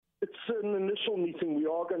It's an initial meeting. We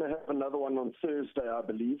are going to have another one on Thursday, I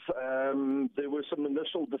believe. There were some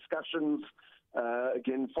initial discussions,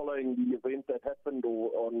 again, following the event that happened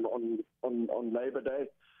on Labour Day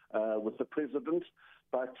with the president.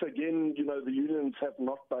 But again, the unions have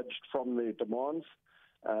not budged from their demands.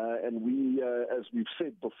 And we, as we've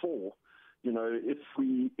said before, if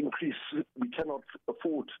we increase, we cannot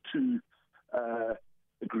afford to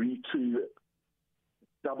agree to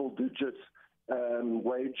double-digit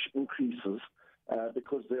wage increases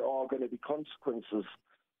because there are going to be consequences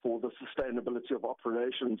for the sustainability of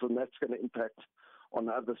operations, and that's going to impact on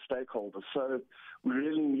other stakeholders. So we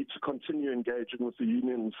really need to continue engaging with the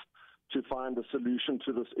unions to find a solution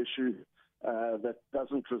to this issue that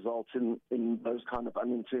doesn't result in those kind of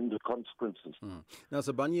unintended consequences. Now,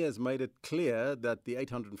 Sibanye has made it clear that the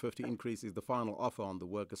 850 increase is the final offer on the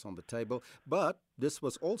workers on the table. But this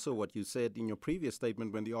was also what you said in your previous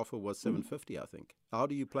statement when the offer was 750, I think. How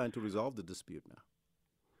do you plan to resolve the dispute now?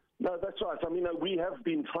 No, that's right. I mean, we have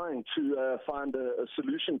been trying to find a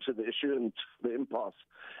solution to the issue and the impasse.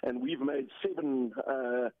 And we've made 7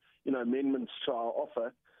 amendments to our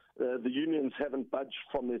offer. The unions haven't budged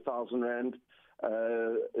from their 1,000 rand.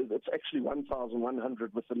 It's actually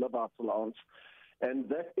 1,100 with the live-out allowance. And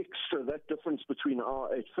that difference between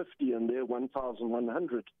our 850 and their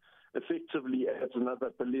 1,100 effectively adds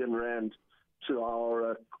another 1 billion rand to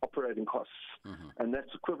our operating costs. Mm-hmm. And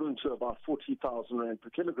that's equivalent to about 40,000 rand per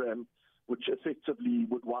kilogram, which effectively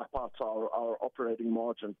would wipe out our operating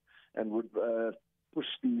margin and would push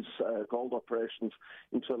these gold operations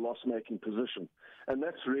into a loss-making position. And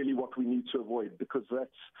that's really what we need to avoid, because that's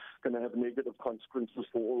going to have negative consequences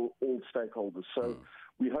for all stakeholders. So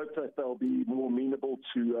we hope that they'll be more amenable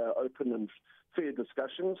to open and fair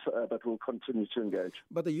discussions, but we'll continue to engage.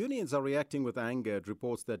 But the unions are reacting with anger at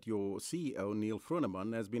reports that your CEO, Neal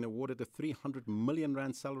Froneman, has been awarded a 300 million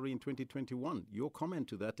rand salary in 2021. Your comment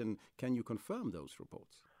to that, and can you confirm those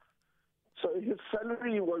reports? So his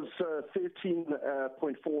salary was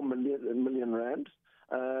 13.4 million rand.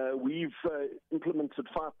 We've implemented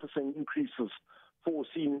 5% increases for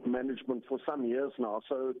senior management for some years now.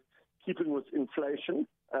 So keeping with inflation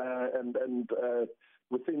and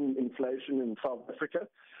within inflation in South Africa,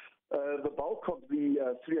 the bulk of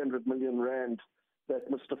the 300 million rand that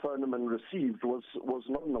Mr. Froneman received was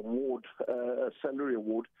not an award, a salary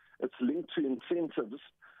award. It's linked to incentives,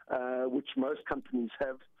 which most companies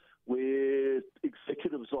have, where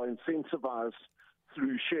executives are incentivized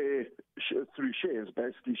through shares,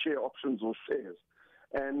 basically share options or shares.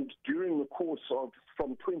 And during the course of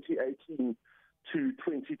from 2018 to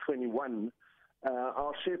 2021,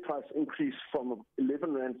 our share price increased from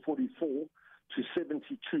 11.44 rand to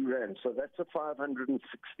 72 rand. So that's a 560%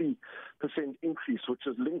 increase, which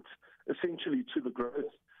is linked essentially to the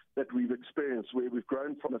growth that we've experienced, where we've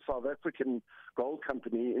grown from a South African gold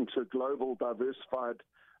company into a global diversified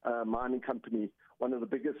mining company, one of the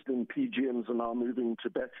biggest in PGMs, and now moving to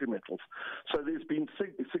battery metals. So there's been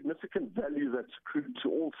significant value that's accrued to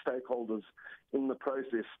all stakeholders in the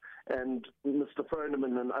process, and Mr.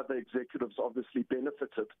 Froneman and other executives obviously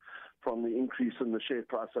benefited from the increase in the share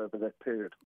price over that period.